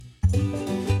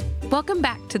Welcome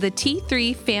back to the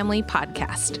T3 Family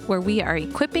Podcast, where we are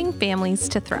equipping families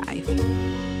to thrive.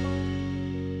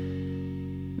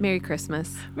 Merry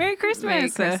Christmas. Merry Christmas. Merry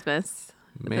Christmas.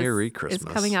 Merry This Christmas.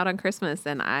 is coming out on Christmas,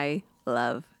 and I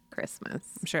love Christmas.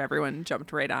 I'm sure everyone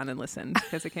jumped right on and listened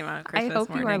because it came out on Christmas I hope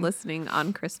morning. you are listening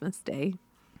on Christmas Day.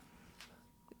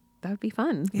 That would be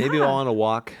fun. Maybe we'll on a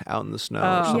walk out in the snow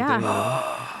or something. Yeah. You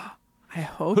know? I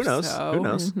hope Who knows? so. Who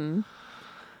knows? Mm-hmm.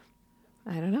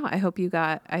 I don't know. I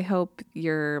hope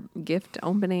your gift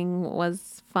opening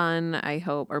was fun.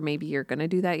 Or maybe you're going to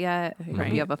do that yet. I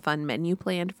hope you have a fun menu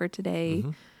planned for today.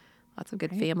 Lots of good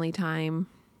family time.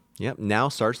 Yep. Now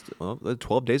starts the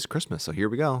 12 days of Christmas. So here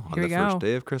we go. On Here the we go. first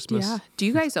day of Christmas. Yeah. Do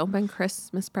you guys open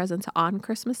Christmas presents on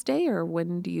Christmas Day, or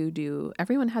when do you do?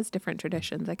 Everyone has different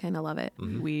traditions. I kind of love it.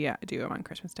 We do them on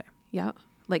Christmas Day. Yeah.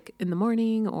 Like in the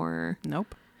morning or.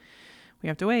 Nope. We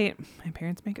have to wait. My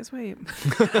parents make us wait.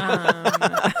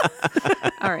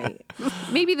 All right.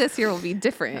 Maybe this year will be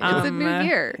different. It's a new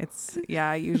year. It's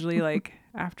usually like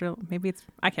after, maybe it's,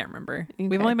 I can't remember. Okay.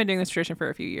 We've only been doing this tradition for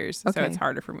a few years. So Okay. it's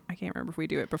harder for me. I can't remember if we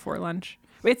do it before lunch.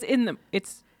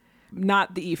 It's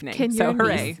not the evening. Can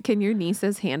hooray. Can your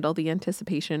nieces handle the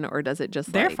anticipation, or does it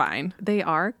just They're like, fine. They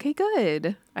are? Okay,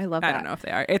 good. I love that. I don't know if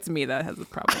they are. It's me that has the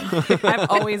problem. I've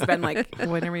always been like,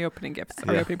 when are we opening gifts?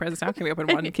 Are we opening presents now? Can we open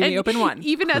one? Can we open one?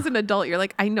 Even as an adult, you're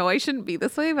like, I know I shouldn't be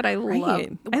this way, but I love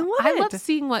it.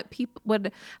 seeing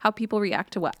how people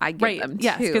react to what I give them.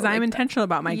 Yes, too. because I'm Like, intentional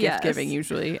about my gift giving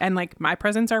usually. And like my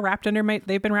presents are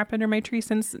they've been wrapped under my tree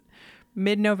since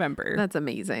mid-November. That's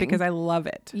amazing. Because I love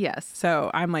it. Yes.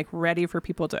 So I'm like ready for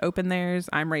people to open theirs.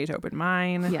 I'm ready to open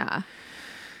mine. Yeah.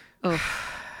 Oh.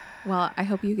 Well, I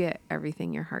hope you get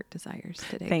everything your heart desires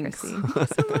today, Thanks. Krissie.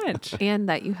 Thanks so much. And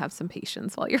that you have some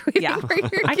patience while you're waiting for your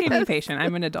I can be gifts. patient.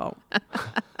 I'm an adult.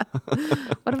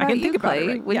 What about can you, think about it, Clay?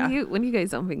 right? When you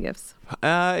guys open gifts?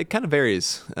 It kind of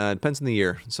varies. Depends on the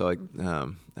year. So like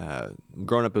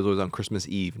growing up, it was on Christmas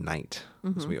Eve night.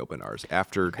 So we opened ours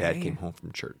after Dad came home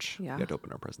from church. Yeah. We had to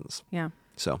open our presents. Yeah.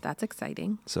 So That's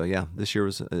exciting. yeah, this year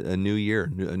was a new year,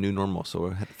 a new normal. So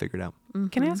we had to figure it out.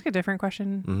 Can I ask a different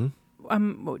question?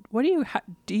 What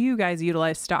do you guys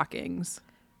utilize stockings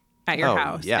at your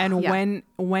house? Yeah. And Yeah.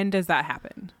 when does that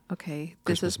happen? Okay,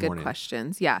 this Christmas is good morning.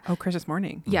 questions. Yeah. Oh, Christmas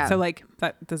morning. Yeah. So like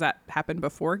does that happen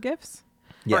before gifts?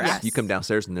 Yes. Yes. You come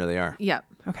downstairs and there they are. Yeah.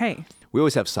 Okay. We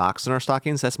always have socks in our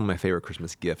stockings. That's one of my favorite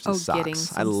Christmas gifts is Getting socks.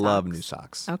 some I love socks. new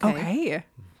socks. Okay.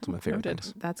 It's one of my favorite Noted.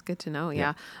 things. That's good to know.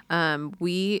 Yeah.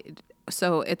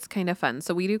 So it's kind of fun.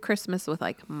 So we do Christmas with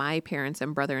like my parents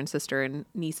and brother and sister and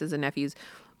nieces and nephews.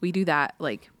 We do that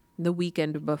like the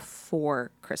weekend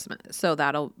before Christmas. So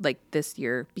that'll like this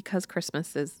year, because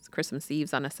Christmas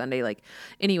Eve's on a Sunday, like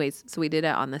anyways, so we did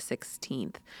it on the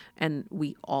 16th and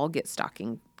we all get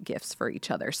stocking gifts for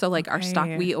each other. So like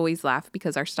we always laugh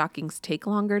because our stockings take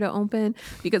longer to open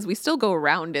because we still go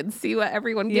around and see what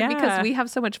everyone gives because we have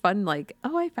so much fun. Like,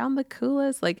 oh, I found the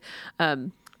coolest,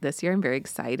 this year, I'm very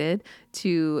excited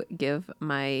to give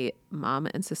my mom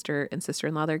and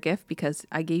sister-in-law their gift because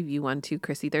I gave you one too,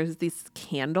 Krissie. There's this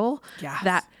candle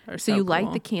Yes. so you light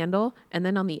cool. the candle, and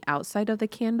then on the outside of the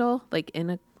candle, like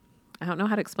I don't know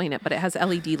how to explain it, but it has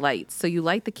LED lights. So you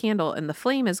light the candle and the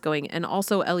flame is going, and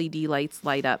also LED lights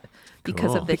light up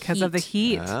because of the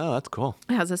heat. Oh, that's cool.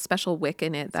 It has a special wick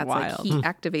in it that's like wild. heat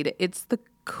activated. It's the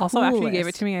coolest. Also, after you gave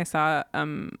it to me, I saw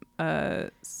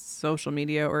social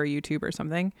media or YouTube or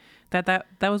something that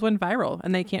was went viral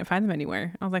and they can't find them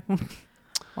anywhere. I was like,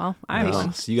 well, I don't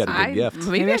know. So you got a good gift.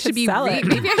 Maybe I should be sell it.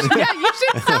 Maybe I should, yeah, you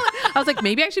should sell it. I was like,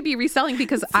 maybe I should be reselling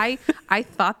because I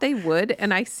thought they would,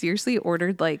 and I seriously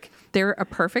ordered like they're a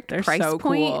perfect price so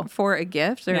point cool. for a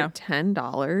gift. They're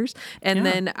 $10, and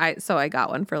then I got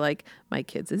one for like my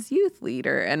kids' youth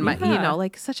leader and my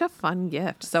like such a fun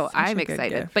gift. So I'm a good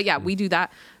excited. gift. But yeah, we do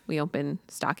that. We open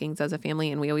stockings as a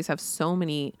family, and we always have so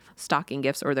many stocking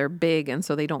gifts, or they're big, and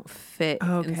so they don't fit.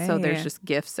 And so there's Okay. just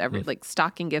gifts like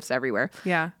stocking gifts everywhere.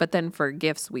 Yeah. But then for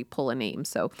gifts, we pull a name,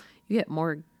 so you get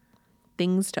more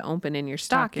things to open in your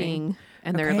stocking,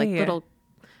 and they're like Okay. little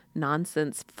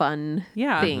nonsense fun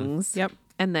things. Yep.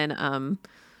 And then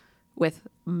with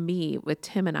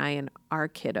Tim and I and our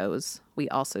kiddos, we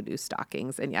also do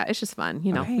stockings, and it's just fun.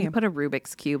 You know, Okay. we put a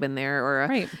Rubik's Cube in there, or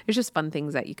it's just fun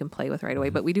things that you can play with right away.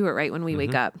 But we do it right when we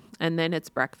wake up, and then it's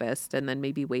breakfast, and then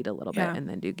maybe wait a little bit, and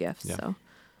then do gifts. Yeah. So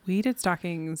We did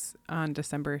stockings on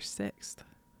December 6th.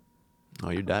 Oh,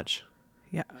 you're Dutch.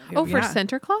 Yeah. for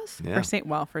Santa Claus, Yeah.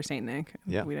 For Saint Nick.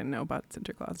 Yeah. We didn't know about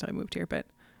Santa Claus until I moved here, but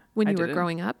when I you were didn't.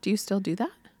 growing up, do you still do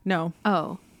that? No,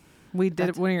 Oh, we did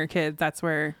it when we were kids. That's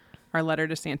where our letter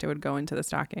to Santa would go into the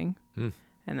stocking.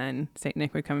 And then Saint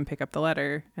Nick would come and pick up the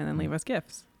letter and then leave us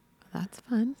gifts. That's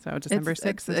fun. So December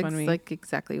 6th is when we... like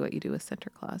exactly what you do with Santa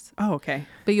Claus. Oh, okay.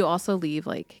 But you also leave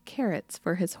like carrots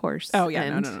for his horse. Oh, yeah.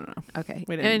 And, No. Okay.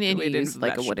 We didn't, and we you didn't use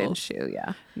like a wooden vegetables. shoe.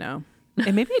 Yeah. No.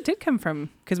 And maybe it did come from,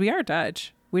 because we are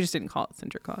Dutch. We just didn't call it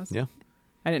Santa Claus. Yeah.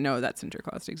 I didn't know that Santa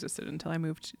Claus existed until I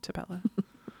moved to Pella.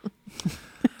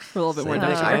 A little bit more Same.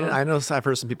 Dutch. I know I've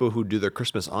heard some people who do their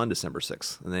Christmas on December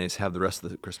 6th, and they just have the rest of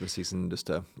the Christmas season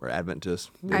or Advent just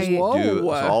do.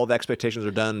 So all the expectations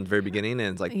are done at the very beginning,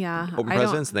 and it's like open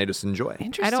presents, and they just enjoy.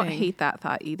 Interesting. I don't hate that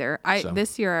thought either.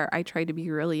 This year I tried to be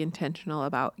really intentional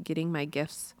about getting my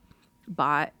gifts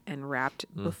bought and wrapped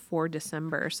before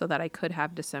December so that I could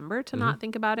have December to not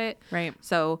think about it. Right.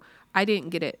 So I didn't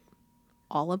get it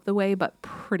all of the way, but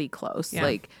pretty close.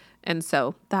 Yeah. And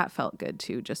so that felt good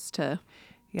too, just to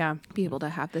be able to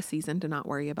have the season to not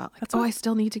worry about like, I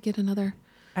still need to get another.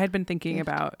 I had been thinking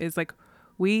about is like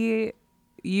we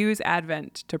use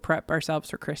Advent to prep ourselves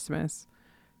for Christmas,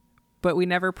 but we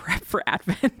never prep for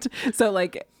Advent. So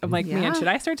like, I'm like, man, should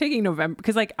I start taking November?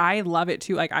 Because like, I love it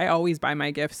too. Like I always buy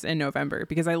my gifts in November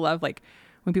because I love like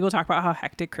when people talk about how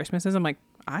hectic Christmas is, I'm like,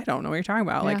 I don't know what you're talking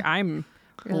about. Yeah. Like I'm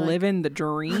living the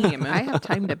dream. I have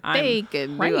time to bake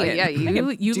and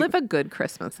you live a good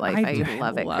Christmas life. I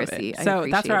love it, Krissie. So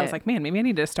that's where I was it. like, man, maybe I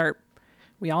need to start.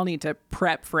 We all need to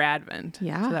prep for Advent so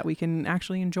that we can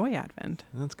actually enjoy Advent.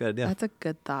 That's a good idea. That's a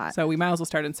good thought. So we might as well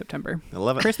start in September. I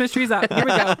love it. Christmas trees up. Here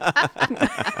we go.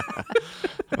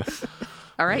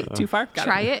 All right. Too far?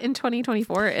 Try it in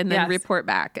 2024 and then report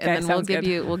back. And then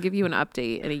we'll give you an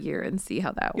update in a year and see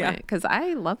how that went. Because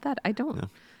I love that.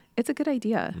 It's a good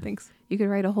idea. Thanks. You could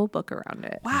write a whole book around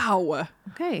it. Wow.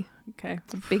 Okay.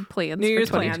 Big plans New Year's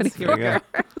for 2024. plans. Here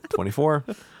we go. 24.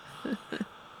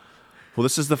 Well,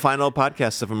 this is the final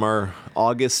podcast from our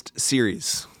August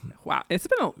series. Wow. It's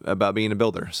been about being a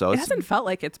builder. So it hasn't felt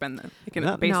like it's been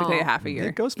basically a half a year.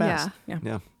 It goes fast.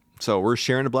 Yeah. So we're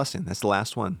sharing a blessing. That's the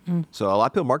last one. So a lot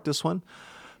of people marked this one,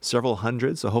 several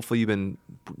hundred. So hopefully you've been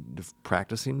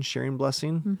practicing sharing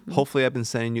blessing. Hopefully I've been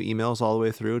sending you emails all the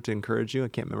way through to encourage you. I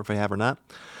can't remember if I have or not.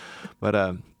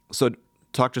 But so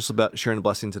talk to us about sharing a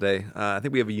blessing today. I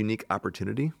think we have a unique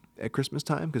opportunity at Christmas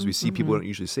time because we see people we don't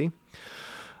usually see.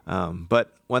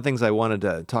 But one of the things I wanted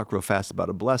to talk real fast about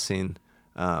a blessing.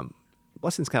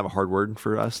 Blessing's kind of a hard word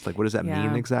for us. Like, what does that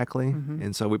mean exactly?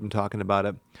 And so we've been talking about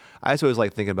it. I just always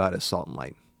like thinking about it as salt and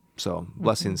light. So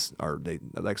blessings are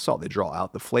like salt. They draw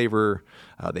out the flavor.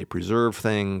 They preserve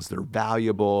things. They're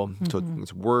valuable. So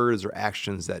it's words or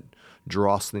actions that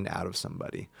draw something out of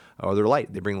somebody. Or they're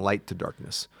light. They bring light to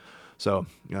darkness. So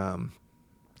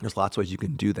there's lots of ways you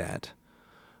can do that.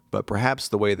 But perhaps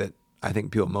the way that I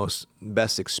think people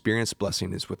best experience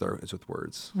blessing is with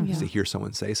words. Is to hear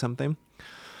someone say something.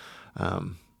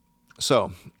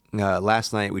 So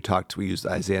last night we used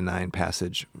Isaiah 9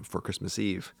 passage for Christmas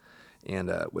Eve.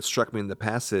 And what struck me in the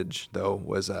passage, though,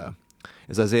 was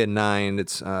is Isaiah 9.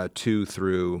 It's 2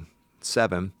 through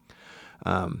 7.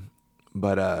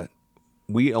 But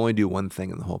we only do one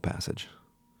thing in the whole passage.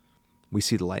 We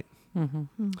see the light.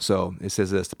 So it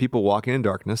says this: the people walking in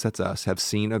darkness, that's us, have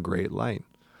seen a great light.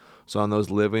 So on those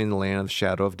living in the land of the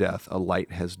shadow of death, a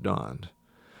light has dawned.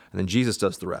 And then Jesus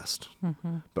does the rest.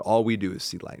 But all we do is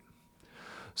see light.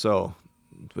 So,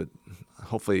 but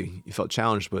hopefully you felt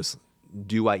challenged was,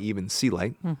 do I even see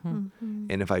light? And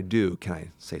if I do, can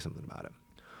I say something about it?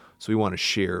 So we want to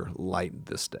share light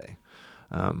this day.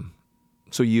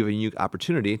 So you have a unique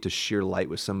opportunity to share light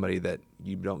with somebody that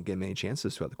you don't get many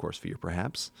chances throughout the course of a year,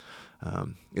 perhaps.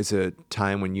 It's a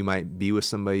time when you might be with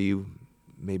somebody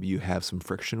maybe you have some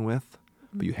friction with,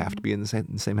 but you have to be in the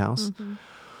same house.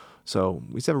 So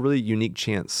we just have a really unique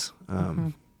chance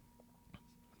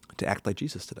to act like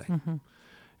Jesus today.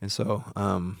 And so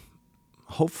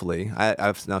hopefully,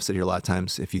 I've now said here a lot of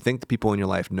times, if you think the people in your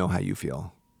life know how you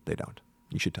feel, they don't.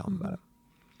 You should tell them about it.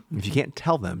 If you can't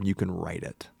tell them, you can write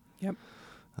it. Yep.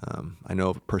 I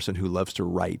know of a person who loves to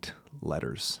write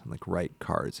letters, like write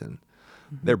cards, and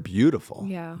they're beautiful.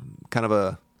 Yeah. Kind of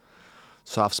a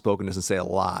soft-spoken, doesn't say a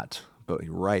lot, but he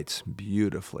writes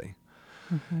beautifully.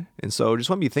 And so I just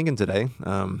want to be thinking today,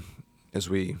 as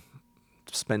we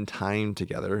spend time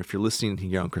together, if you're listening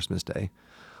here on Christmas Day,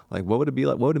 like what would it be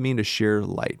like? What would it mean to share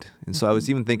light? And so I was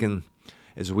even thinking,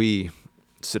 as we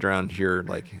sit around here,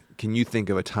 like, can you think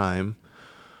of a time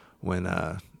when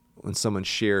someone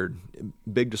shared,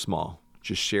 big to small,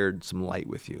 just shared some light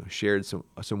with you, shared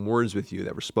some words with you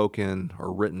that were spoken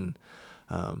or written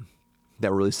that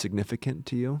were really significant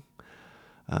to you?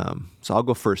 So I'll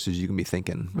go first as you can be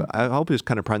thinking, but I hope just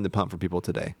kind of prime the pump for people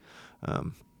today.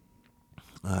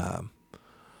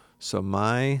 So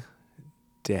my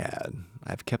dad,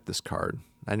 I've kept this card.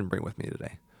 I didn't bring it with me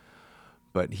today,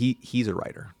 but he's a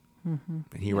writer, and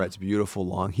he writes beautiful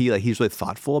long. He's really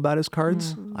thoughtful about his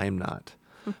cards. I am not,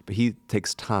 but he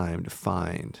takes time to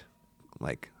find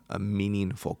like a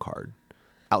meaningful card,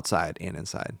 outside and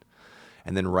inside,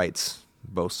 and then writes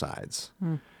both sides.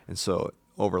 And so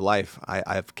over life,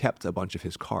 I've kept a bunch of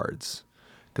his cards,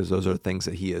 because those are things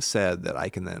that he has said that I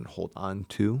can then hold on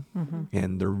to,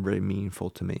 and they're very meaningful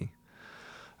to me.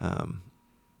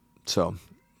 So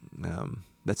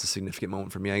that's a significant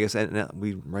moment for me, I guess. And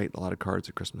we write a lot of cards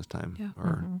at Christmas time,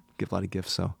 or give a lot of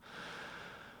gifts. So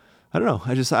I don't know.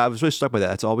 I was really struck by that.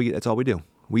 That's all we do.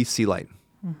 We see light.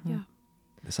 Yeah.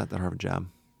 It's not that hard of a job.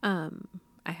 I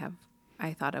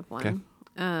thought of one.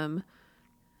 Okay.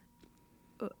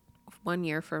 One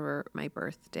year for my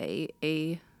birthday,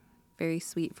 a very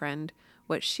sweet friend,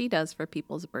 what she does for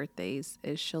people's birthdays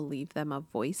is she'll leave them a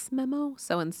voice memo.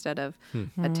 So instead of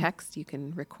a text, you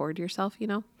can record yourself,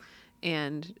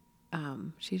 and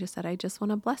she just said, I just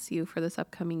want to bless you for this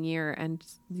upcoming year. And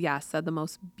said the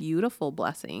most beautiful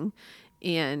blessing.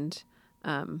 And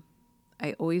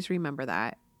I always remember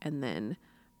that. And then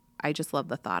I just love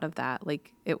the thought of that.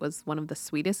 Like, it was one of the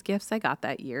sweetest gifts I got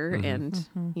that year. And,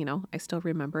 I still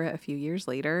remember it a few years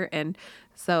later. And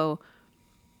so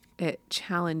it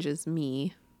challenges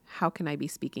me. How can I be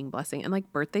speaking blessing? And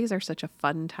like, birthdays are such a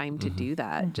fun time to do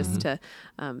that, just to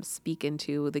speak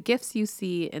into the gifts you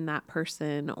see in that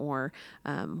person, or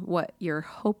what your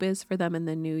hope is for them in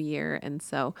the new year. And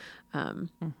so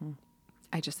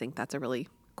I just think that's a really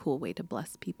cool way to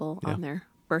bless people on their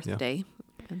birthday.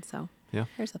 And so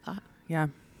here's a thought. Yeah.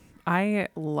 I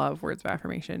love words of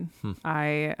affirmation.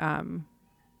 I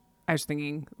was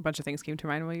thinking a bunch of things came to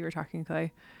mind while you were talking,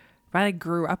 Clay. But I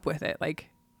grew up with it. Like,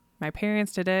 my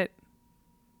parents did it,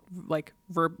 like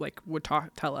would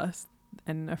tell us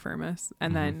and affirm us.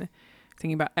 And then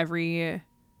thinking about every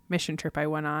mission trip I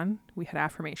went on, we had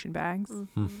affirmation bags,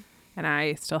 and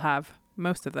I still have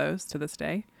most of those to this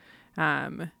day.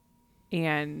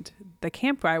 And the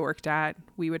camp I worked at,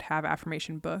 we would have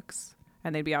affirmation books,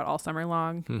 and they'd be out all summer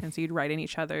long. And so you'd write in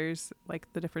each other's,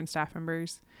 like, the different staff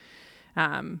members.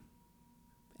 And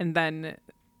then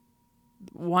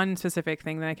one specific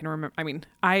thing that I can remember, I mean,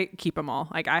 I keep them all.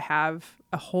 Like, I have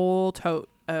a whole tote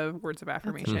of words of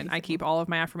affirmation. I keep all of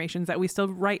my affirmations that we still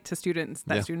write to students,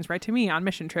 that students write to me on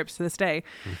mission trips to this day.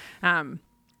 I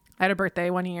had a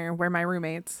birthday one year where my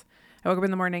roommates, I woke up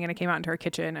in the morning and I came out into our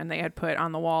kitchen, and they had put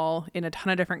on the wall in a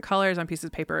ton of different colors on pieces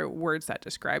of paper words that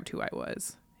described who I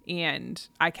was. And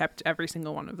I kept every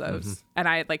single one of those. And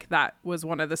that was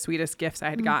one of the sweetest gifts I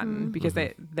had gotten, because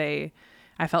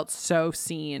I felt so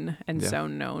seen and so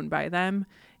known by them.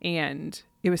 And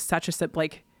it was such a simple,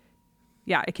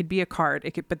 it could be a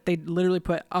card, but they literally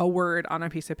put a word on a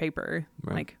piece of paper,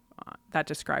 that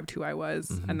described who I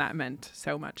was. And that meant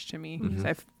so much to me.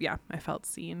 So I felt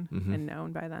seen and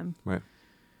known by them. Right.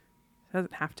 It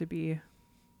doesn't have to be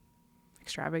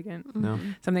extravagant. No.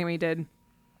 Something we did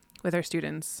with our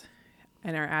students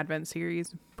in our Advent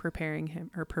series,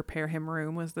 Prepare Him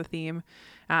Room was the theme.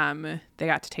 They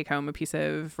got to take home a piece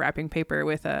of wrapping paper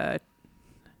with a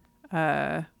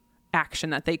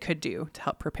action that they could do to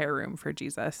help prepare room for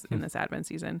Jesus in this Advent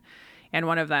season. And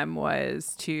one of them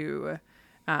was to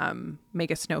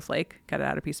make a snowflake, cut it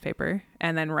out of a piece of paper,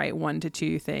 and then write 1 to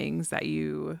 2 things that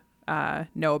you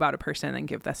know about a person, and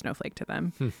give that snowflake to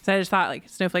them. So I just thought,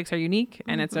 snowflakes are unique,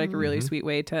 and it's a really sweet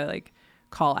way to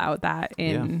call out that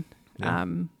in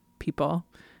people.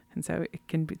 And so it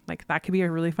can be that could be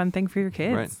a really fun thing for your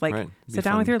kids. Sit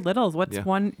down with your littles. What's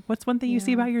one thing you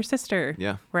see about your sister?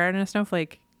 Yeah. Write in a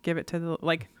snowflake, give it to the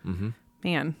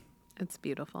man. It's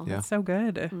beautiful. Yeah. It's so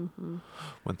good.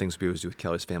 One thing we always do with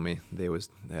Kelly's family,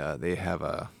 they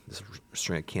have this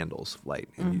string of candles light,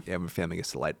 and every family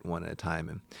gets to light one at a time.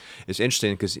 And it's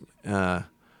interesting because you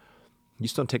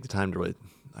just don't take the time to really,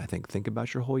 I think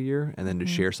about your whole year, and then to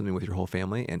share something with your whole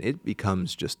family, and it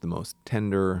becomes just the most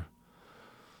tender,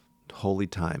 holy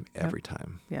time every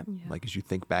time. Yeah. As you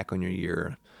think back on your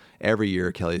year, every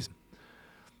year Kelly's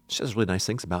says really nice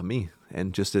things about me,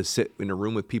 and just to sit in a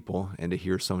room with people and to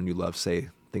hear someone you love say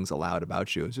things aloud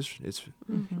about you, it's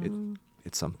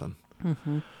something.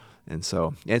 And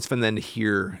so it's fun then to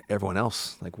hear everyone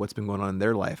else, what's been going on in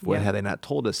their life. What have they not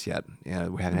told us yet? We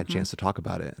haven't had a chance to talk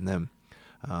about it. And then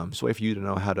it's a way for you to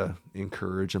know how to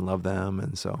encourage and love them.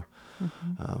 And so,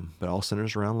 but all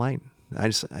centers around light.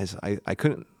 I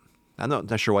couldn't, I'm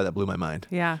not sure why that blew my mind.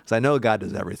 Yeah. Because I know God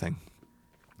does everything.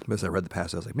 But as I read the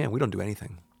passage, I was like, man, we don't do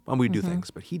anything. Well, we do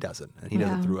things, but he does it, and he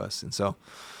does it through us. And so,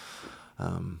 So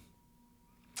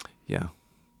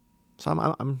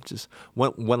I'm just,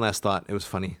 one last thought. It was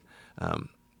funny. I don't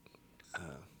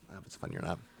know if it's funny or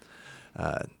not.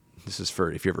 this is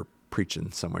for if you're ever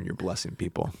preaching somewhere and you're blessing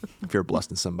people, if you're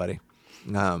blessing somebody.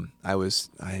 I was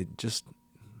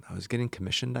getting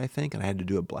commissioned, I think, and I had to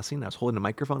do a blessing. I was holding a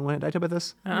microphone in one hand. Did I tell you about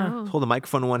this? I was holding the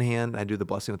microphone in one hand. I do the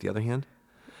blessing with the other hand.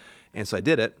 And so I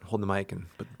did it, holding the mic and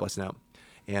put the blessing out.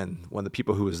 And one of the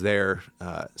people who was there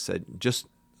said,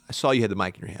 I saw you had the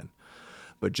mic in your hand,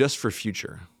 but just for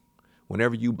future,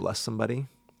 whenever you bless somebody,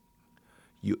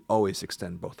 you always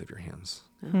extend both of your hands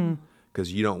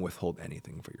because you don't withhold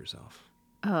anything for yourself.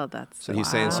 Oh, that's so he's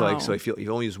saying so if you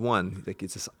only use one, like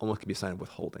it's almost could be a sign of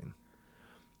withholding.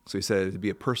 So he said to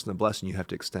be a person of blessing, you have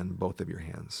to extend both of your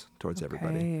hands towards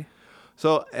everybody.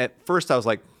 So at first I was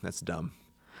like, that's dumb.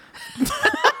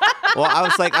 Well, I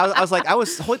was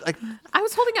holding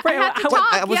it. I had to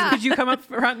talk. Could you come up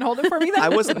front and hold it for me then? I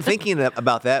wasn't thinking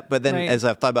about that, but then as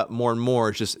I've thought about more and more,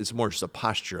 it's more just a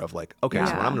posture of like, okay, so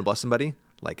when I'm going to bless somebody,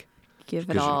 like give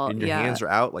it all. And your hands are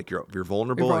out, like you're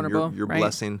vulnerable, and you're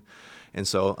blessing. And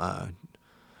so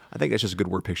I think that's just a good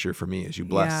word picture for me as you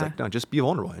bless. Like, no, just be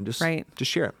vulnerable and just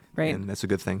share it. Right. And that's a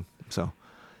good thing. So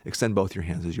extend both your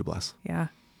hands as you bless. Yeah.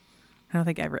 I don't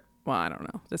think I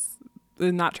don't know. This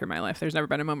is not true in my life. There's never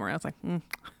been a moment where I was like,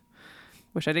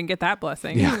 wish I didn't get that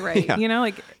blessing. Yeah. Right. Yeah. You know,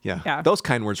 like, Those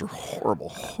kind words are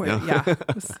horrible. Yeah.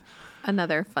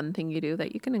 Another fun thing you do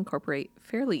that you can incorporate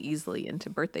fairly easily into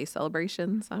birthday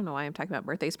celebrations. I don't know why I'm talking about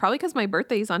birthdays. Probably because my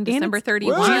birthday is on December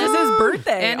 31. Jesus'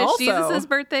 birthday. And it's Jesus'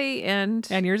 birthday. And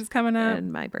yours is coming up.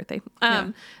 And my birthday.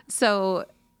 So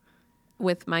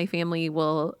with my family,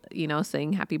 we'll,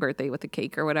 sing happy birthday with a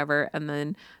cake or whatever. And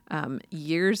then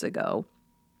years ago,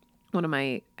 one of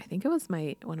my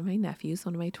nephews,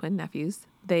 one of my twin nephews,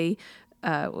 they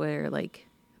were like,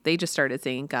 they just started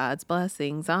saying God's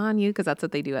blessings on you because that's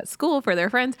what they do at school for their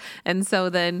friends. And so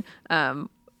then, and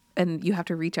you have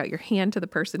to reach out your hand to the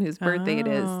person whose birthday it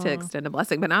is to extend a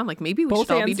blessing. But now I'm like, maybe we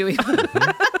should all be doing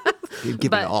You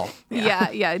give it all.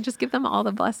 Yeah. Just give them all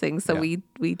the blessings. So we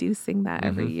do sing that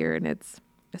every year, and it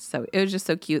was just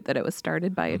so cute that it was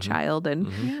started by a child, and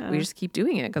we just keep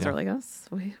doing it because we're like,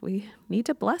 we need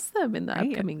to bless them in the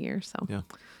upcoming year. So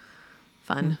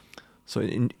fun. So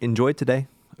enjoy today.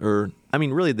 Or, I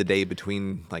mean, really the day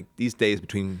between, like, these days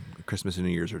between Christmas and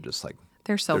New Year's are just like...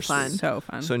 They're so fun. So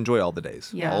fun. So enjoy all the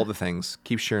days. Yeah. All the things.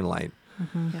 Keep sharing light.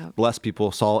 Yep. Bless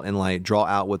people, salt and light. Draw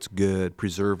out what's good.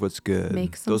 Preserve what's good.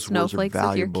 Make some Those snowflakes words are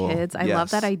with your valuable. kids. I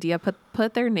love that idea.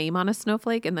 Put their name on a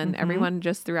snowflake, and then everyone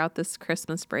just throughout this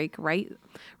Christmas break write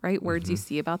words you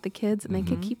see about the kids, and they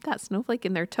can keep that snowflake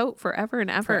in their tote forever and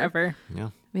ever. Forever. Yeah.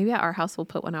 Maybe at our house we'll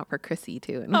put one out for Krissie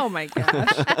too. Oh my gosh.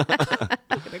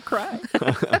 I'm going to cry.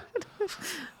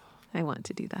 I want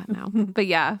to do that now. But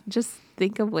yeah, just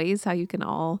think of ways how you can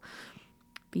all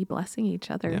be blessing each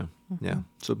other. Yeah. Yeah.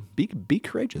 So be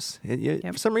courageous.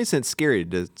 For some reason, it's scary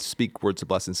to speak words of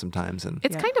blessing sometimes. And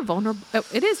it's kind of vulnerable.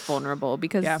 It is vulnerable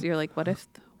because you're like,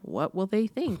 what will they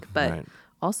think? But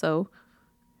also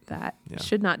that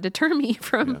should not deter me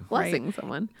from blessing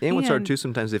someone. And what's hard too,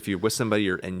 sometimes if you're with somebody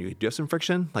and you do have some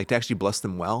friction, like to actually bless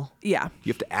them well, you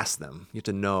have to ask them. You have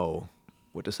to know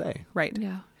what to say. Right.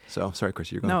 Yeah. So sorry,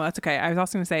 Krissie, you're going. No, that's okay. I was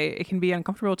also going to say it can be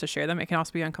uncomfortable to share them. It can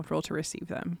also be uncomfortable to receive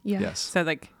them. Yeah. Yes. So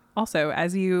like also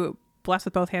as you bless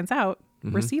with both hands out,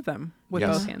 receive them with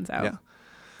both hands out. Yeah.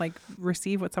 Like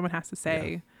receive what someone has to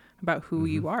say about who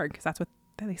you are, because that's what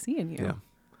they see in you. Yeah.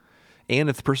 And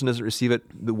if the person doesn't receive it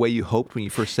the way you hoped when you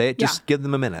first say it, just give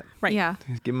them a minute. Right. Yeah.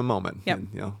 Just give them a moment. Yep.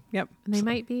 And, Yep. And they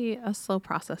might be a slow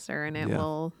processor, and it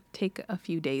will take a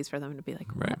few days for them to be like,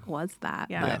 what was that?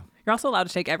 Yeah. But You're also allowed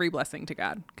to take every blessing to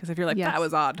God, because if you're like, that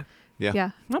was odd. Yeah. yeah.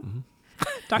 Nope.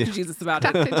 Talk to Jesus about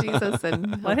Talk it. to Jesus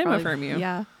and Let him he'll affirm you.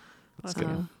 Yeah. That's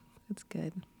good. It's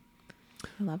good.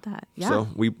 I love that. Yeah. So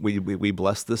we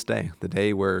bless this day, the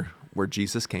day where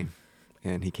Jesus came,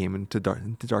 and he came into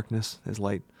darkness as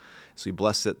light. So we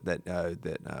bless it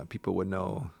that people would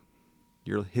know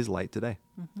you're his light today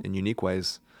in unique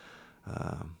ways.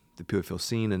 That people feel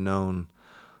seen and known.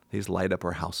 They just light up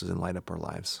our houses and light up our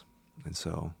lives. And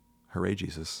so, hooray,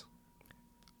 Jesus.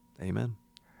 Amen.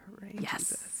 Hooray, Yes.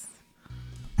 Jesus.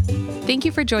 Thank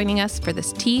you for joining us for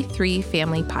this T3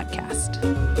 Family Podcast.